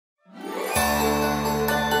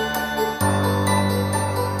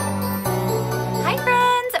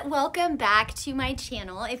welcome back to my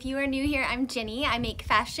channel. If you are new here, I'm Jenny. I make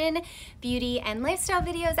fashion, beauty, and lifestyle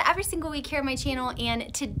videos every single week here on my channel,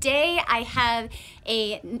 and today I have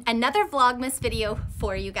another Vlogmas video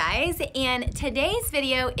for you guys, and today's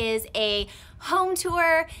video is a home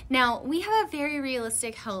tour. Now, we have a very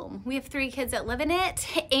realistic home. We have 3 kids that live in it,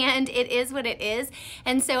 and it is what it is.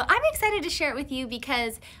 And so I'm excited to share it with you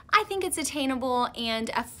because I think it's attainable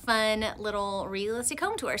and a fun little realistic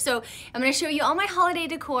home tour. So I'm gonna show you all my holiday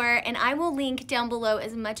decor, and I will link down below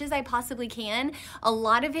as much as I possibly can. A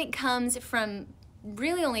lot of it comes from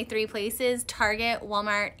really only 3 places: Target,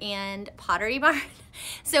 Walmart, and Pottery Barn.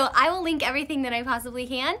 So I will link everything that I possibly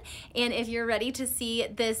can, and if you're ready to see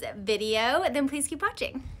this video, then please keep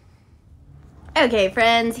watching. Okay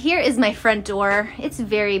friends, here is my front door. It's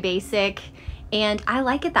very basic, and I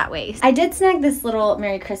like it that way. I did snag this little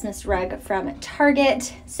Merry Christmas rug from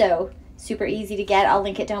Target, so super easy to get. I'll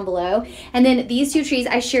link it down below. And then these 2 trees,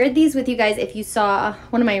 I shared these with you guys if you saw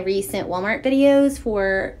one of my recent Walmart videos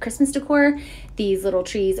for Christmas decor. These little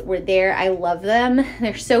trees were there. I love them.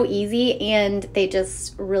 They're so easy, and they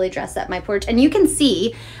just really dress up my porch. And you can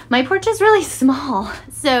see my porch is really small,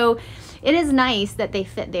 so it is nice that they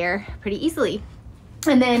fit there pretty easily.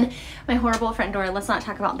 And then my horrible front door, let's not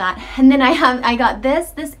talk about that. And then I got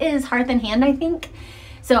this. This is Hearth and Hand, I think.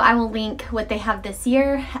 So I will link what they have this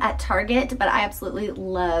year at Target, but I absolutely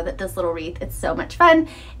love this little wreath. It's so much fun.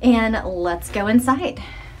 And let's go inside.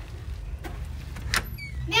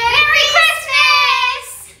 Merry Christmas!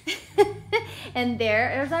 And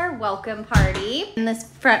there is our welcome party in this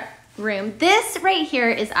front room. This right here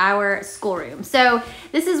is our schoolroom. So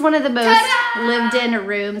this is one of the most lived in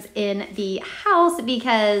rooms in the house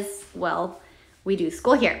because, well, we do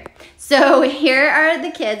school here. So here are the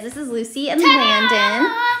kids. This is Lucy and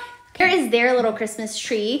Landon. Here is their little Christmas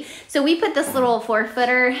tree. So we put this little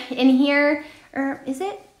 4-footer in here, or is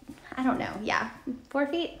it? I don't know. Yeah, 4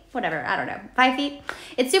 feet, whatever. I don't know, 5 feet.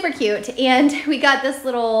 It's super cute. And we got this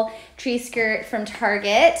little tree skirt from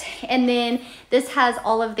Target. And then this has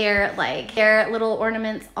all of their little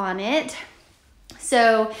ornaments on it.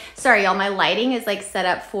 So sorry, y'all, my lighting is like set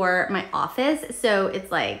up for my office. So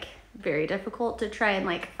it's like very difficult to try and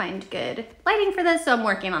like find good lighting for this, so I'm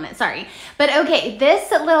working on it, sorry. But okay, this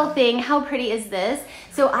little thing, how pretty is this?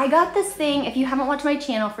 So I got this thing, if you haven't watched my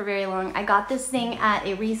channel for very long, I got this thing at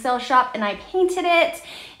a resale shop and I painted it.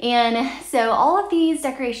 And so all of these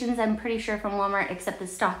decorations I'm pretty sure from Walmart, except the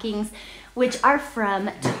stockings, which are from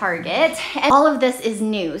Target. And all of this is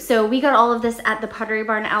new. So we got all of this at the Pottery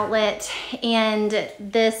Barn outlet, and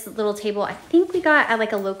this little table I think we got at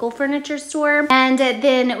like a local furniture store. And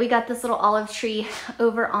then we got this little olive tree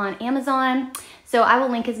over on Amazon. So I will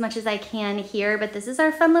link as much as I can here, but this is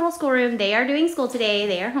our fun little schoolroom. They are doing school today.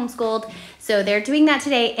 They are homeschooled. So they're doing that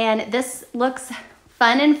today, and this looks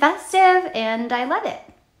fun and festive, and I love it.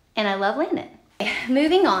 And I love Landon.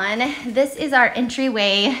 Moving on, this is our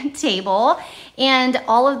entryway table, and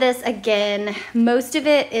all of this, again, most of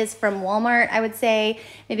it is from Walmart, I would say.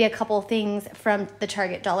 Maybe a couple things from the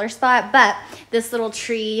Target dollar spot, but this little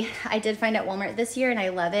tree I did find at Walmart this year, and I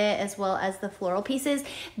love it, as well as the floral pieces.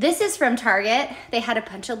 This is from Target. They had a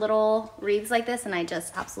bunch of little wreaths like this, and I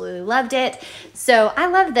just absolutely loved it. So I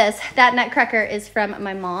love this. That Nutcracker is from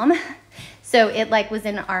my mom, so it like was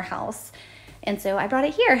in our house. And so I brought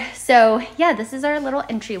it here. So yeah, this is our little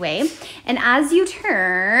entryway. And as you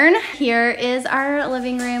turn, here is our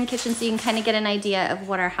living room, kitchen, so you can kind of get an idea of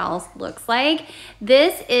what our house looks like.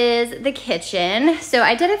 This is the kitchen. So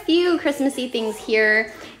I did a few Christmassy things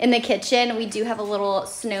here in the kitchen. We do have a little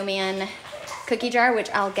snowman cookie jar,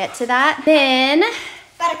 which I'll get to that. Then,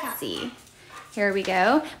 let's see, here we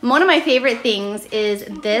go. One of my favorite things is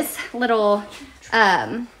this little,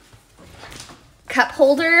 cup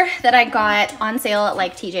holder that I got on sale at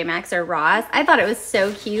like TJ Maxx or Ross. I thought it was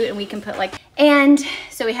so cute, and we can put like, and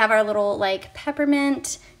so we have our little like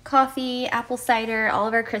peppermint, coffee, apple cider, all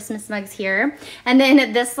of our Christmas mugs here. And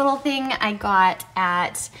then this little thing I got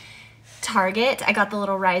at Target. I got the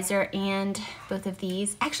little riser and both of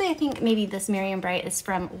these. Actually, I think maybe this Merry & Bright is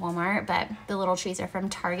from Walmart, but the little trees are from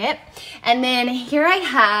Target. And then here I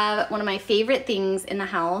have one of my favorite things in the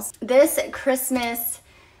house. This Christmas,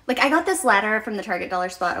 like I got this ladder from the Target dollar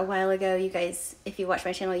spot a while ago. You guys, if you watch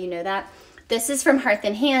my channel, you know that. This is from Hearth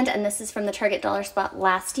and Hand, and this is from the Target dollar spot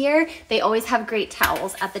last year. They always have great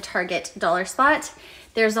towels at the Target dollar spot.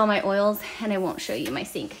 There's all my oils, and I won't show you my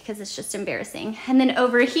sink because it's just embarrassing. And then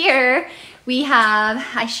over here, we have,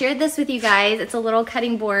 I shared this with you guys. It's a little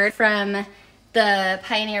cutting board from the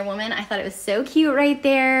Pioneer Woman. I thought it was so cute right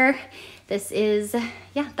there. This is,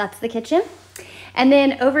 yeah, that's the kitchen. And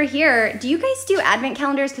then over here, do you guys do advent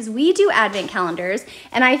calendars? Because we do advent calendars.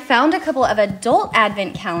 And I found a couple of adult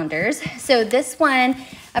advent calendars. So this one,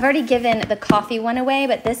 I've already given the coffee one away,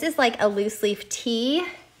 but this is like a loose leaf tea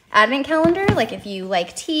advent calendar. Like if you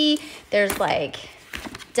like tea, there's like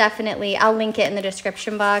definitely, I'll link it in the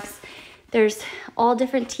description box. There's all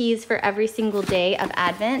different teas for every single day of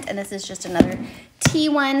Advent, and this is just another tea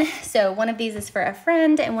one. So one of these is for a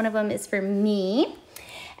friend, and one of them is for me.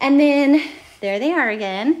 And then there they are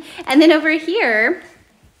again. And then over here,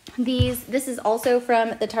 this is also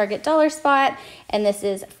from the Target Dollar Spot, and this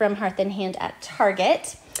is from Hearth and Hand at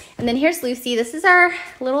Target. And then here's Lucy. This is our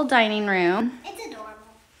little dining room. It's adorable.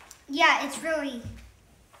 Yeah, it's really...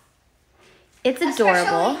 It's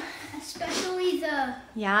adorable. Especially the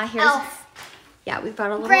elf. Yeah, we've got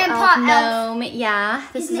a little Grandpa elf gnome. Yeah,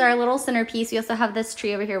 this is our little centerpiece. We also have this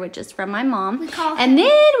tree over here, which is from my mom. And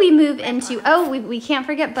then we move into, we can't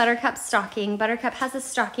forget Buttercup's stocking. Buttercup has a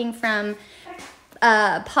stocking from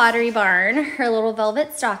Pottery Barn, her little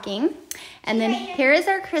velvet stocking. And then here is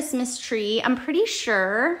our Christmas tree. I'm pretty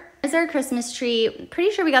sure, here's our Christmas tree. Pretty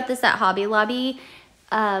sure we got this at Hobby Lobby,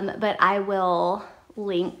 but I will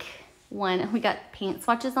link one. We got paint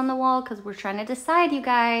swatches on the wall because we're trying to decide, you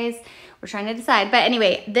guys. We're trying to decide. But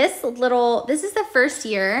anyway, this is the first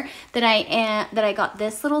year that I got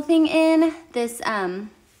this little thing in. This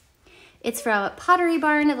it's from Pottery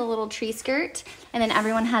Barn, the little tree skirt. And then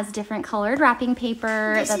everyone has different colored wrapping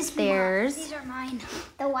paper. That's theirs. These are mine.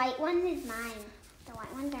 The white one is mine. The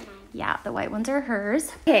white ones are mine. Yeah, the white ones are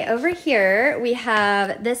hers. Okay, over here we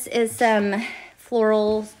have, this is some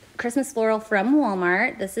Christmas floral from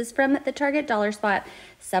Walmart. This is from the Target Dollar Spot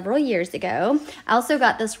several years ago. I also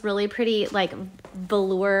got this really pretty like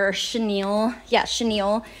velour chenille. Yeah,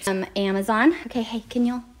 chenille from Amazon. Okay, hey, can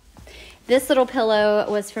y'all? This little pillow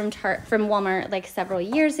was from Walmart like several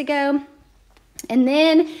years ago. And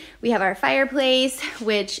then we have our fireplace,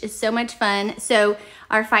 which is so much fun. So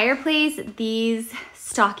our fireplace, these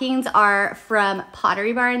stockings are from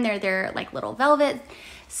Pottery Barn. They're like little velvet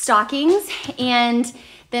stockings. And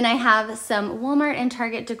then I have some Walmart and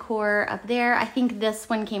Target decor up there. I think this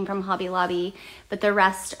one came from Hobby Lobby, but the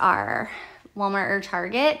rest are Walmart or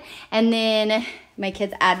Target. And then my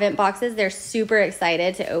kids' Advent boxes, they're super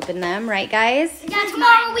excited to open them, right guys? Yeah,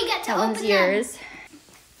 tomorrow we get to that open one's yours.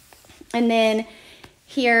 And then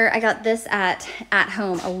here, I got this at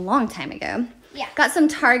home a long time ago. Yeah. Got some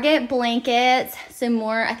Target blankets, some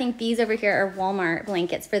more, I think these over here are Walmart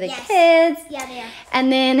blankets for the kids. Yeah, they are.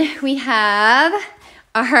 And then we have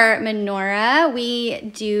our menorah. We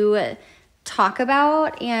do talk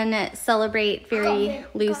about and celebrate very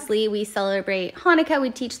loosely. We celebrate Hanukkah. We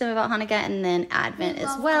teach them about Hanukkah, and then Advent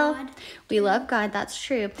as well. God. We love God, that's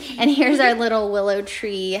true. And here's our little willow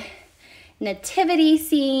tree nativity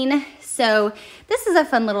scene. So this is a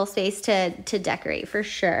fun little space to decorate for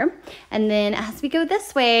sure. And then as we go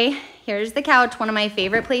this way, here's the couch, one of my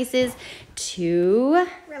favorite places to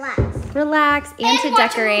relax and to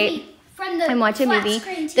decorate. And watch a movie.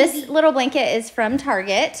 This little blanket is from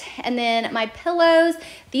Target. And then my pillows,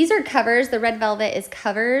 these are covers. The red velvet is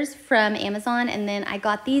covers from Amazon. And then I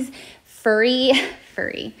got these faux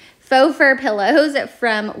fur pillows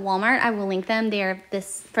from Walmart. I will link them. They're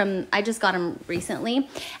I just got them recently.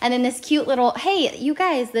 And then this cute little, hey, you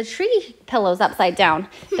guys, the tree pillow's upside down.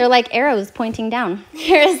 They're like arrows pointing down.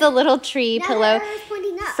 Here's the little tree pillow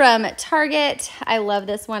from Target. I love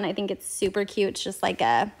this one. I think it's super cute. It's just like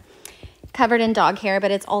covered in dog hair, but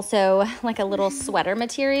it's also like a little sweater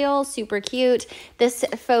material, super cute. This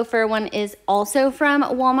faux fur one is also from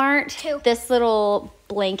Walmart. This little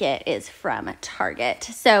blanket is from Target.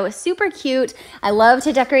 So super cute. I love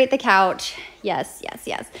to decorate the couch. Yes, yes,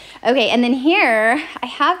 yes. Okay, and then here I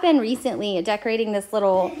have been recently decorating this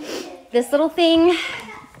little thing,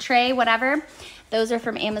 tray, whatever. Those are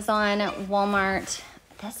from Amazon, Walmart.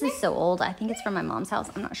 This is so old. I think it's from my mom's house.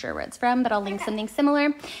 I'm not sure where it's from, but I'll link something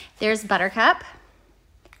similar. There's Buttercup.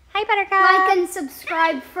 Hi, Buttercup. Like and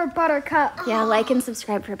subscribe for Buttercup. Yeah, like and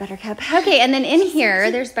subscribe for Buttercup. Okay, and then in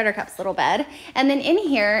here, there's Buttercup's little bed. And then in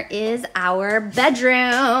here is our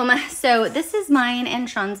bedroom. So this is mine and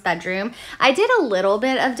Sean's bedroom. I did a little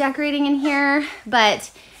bit of decorating in here,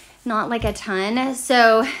 but not like a ton.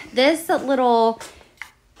 So this little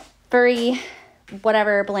furry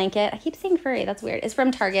whatever blanket, I keep saying furry, that's weird, is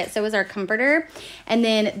from Target. So is our comforter. And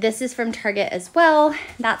then this is from Target as well.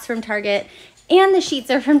 That's from Target. And the sheets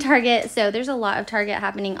are from Target. So there's a lot of Target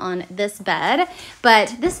happening on this bed.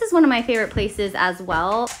 But this is one of my favorite places as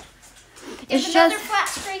well. There's another flat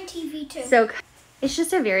screen TV too. So it's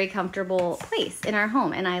just a very comfortable place in our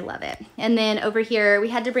home, and I love it. And then over here, we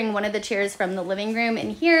had to bring one of the chairs from the living room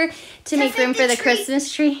in here to make room for the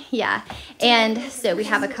Christmas tree. Yeah, and so we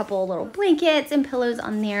have a couple little blankets and pillows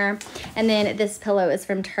on there. And then this pillow is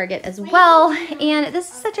from Target as well. And this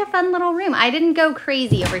is such a fun little room. I didn't go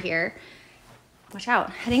crazy over here. Watch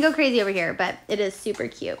out. I didn't go crazy over here, but it is super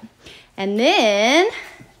cute. And then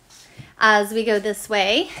as we go this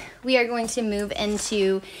way, we are going to move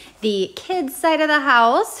into the kids' side of the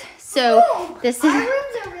house. So this is... Our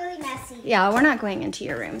rooms are really messy. Yeah, we're not going into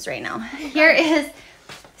your rooms right now. Here is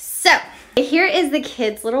the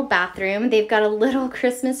kids' little bathroom. They've got a little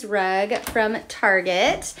Christmas rug from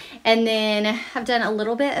Target. And then I've done a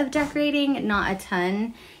little bit of decorating, not a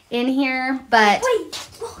ton in here, but... Wait,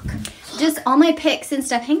 look. Just all my picks and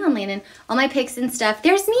stuff. Hang on, Landon. All my picks and stuff.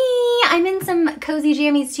 There's me. I'm in some cozy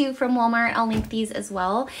jammies too from Walmart. I'll link these as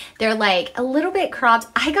well. They're like a little bit cropped.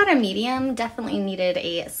 I got a medium. Definitely needed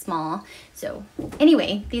a small. So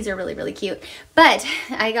anyway, these are really, really cute. But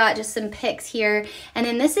I got just some picks here. And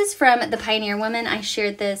then this is from the Pioneer Woman. I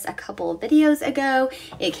shared this a couple of videos ago.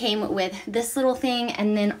 It came with this little thing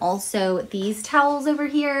and then also these towels over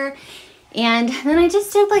here. And then I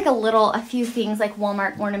just did like a few things like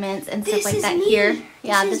Walmart ornaments and stuff like that here.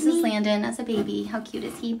 Yeah, this is Landon as a baby. How cute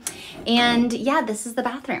is he? And yeah, this is the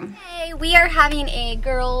bathroom. Hey, we are having a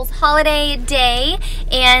girls' holiday day,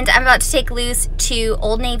 and I'm about to take Luce to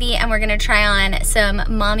Old Navy, and we're gonna try on some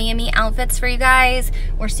mommy and me outfits for you guys.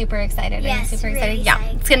 We're super excited. Yes, super really excited. Yeah,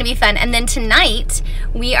 it's gonna be fun. And then tonight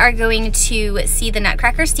we are going to see the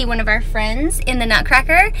Nutcracker, see one of our friends in the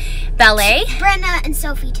Nutcracker ballet. Brenna and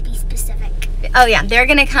Sophie, to be specific. Oh yeah, they're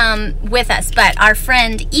gonna come with us, but our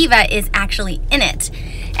friend Eva is actually in it.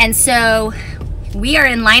 And so we are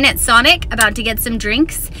in line at Sonic about to get some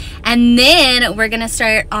drinks, and then we're gonna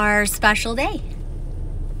start our special day.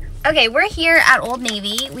 Okay, we're here at Old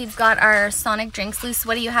Navy. We've got our Sonic drinks. Luce,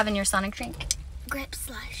 what do you have in your Sonic drink? Grape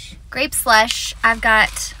slush. Grape slush. I've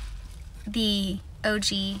got the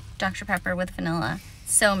OG Dr. Pepper with vanilla.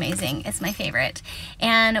 So amazing, it's my favorite.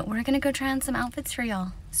 And we're gonna go try on some outfits for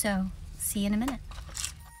y'all. So see you in a minute.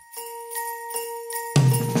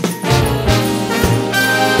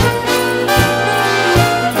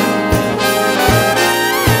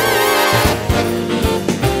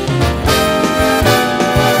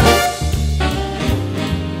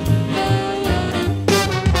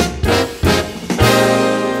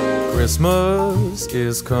 Christmas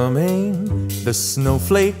is coming, the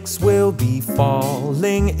snowflakes will be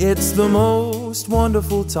falling. It's the most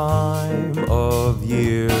wonderful time of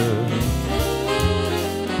year.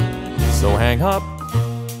 So hang up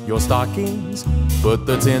your stockings, put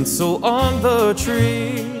the tinsel on the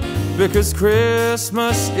tree, because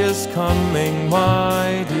Christmas is coming,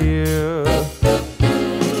 my dear.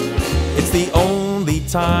 It's the only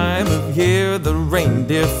time of year the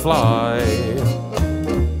reindeer fly.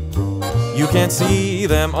 You can see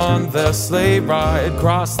them on their sleigh ride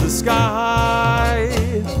across the sky.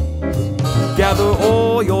 Gather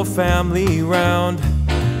all your family round,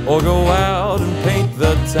 or go out and paint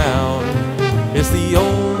the town. It's the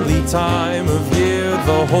only time of year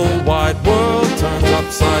the whole wide world turns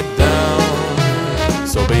upside down.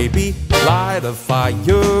 So baby, light a fire,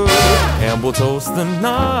 and we'll toast the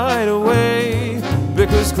night away,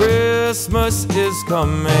 because Christmas is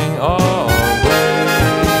coming our way.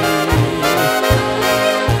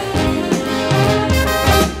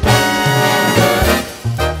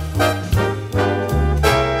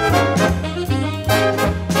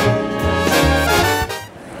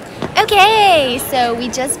 Okay, so we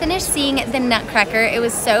just finished seeing the Nutcracker. It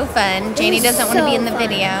was so fun. Janie doesn't want to be in the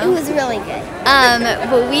video. It was really good.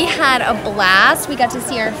 But we had a blast. We got to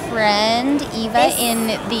see our friend Eva in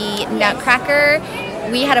the Nutcracker.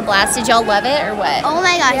 We had a blast. Did y'all love it or what? Oh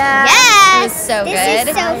my gosh, yeah. yes! It was so good.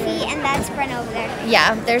 This is Sophie, and that's Brenna over there.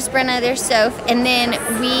 Yeah, there's Brenna, there's Soph, and then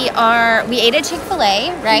we ate at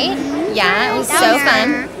Chick-fil-A, right? Mm-hmm. Yeah, it was so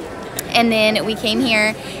fun. And then we came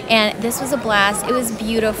here, and this was a blast. It was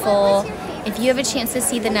beautiful. If you have a chance to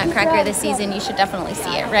see the Nutcracker this season, you should definitely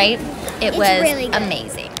see it, right? It was really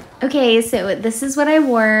amazing. Okay, so this is what I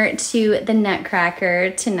wore to the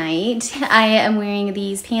Nutcracker tonight. I am wearing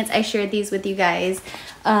these pants. I shared these with you guys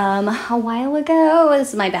a while ago. This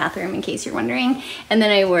is my bathroom, in case you're wondering. And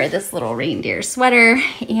then I wore this little reindeer sweater,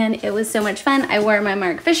 and it was so much fun. I wore my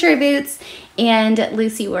Mark Fisher boots, and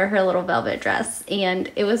Lucy wore her little velvet dress,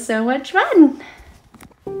 and it was so much fun.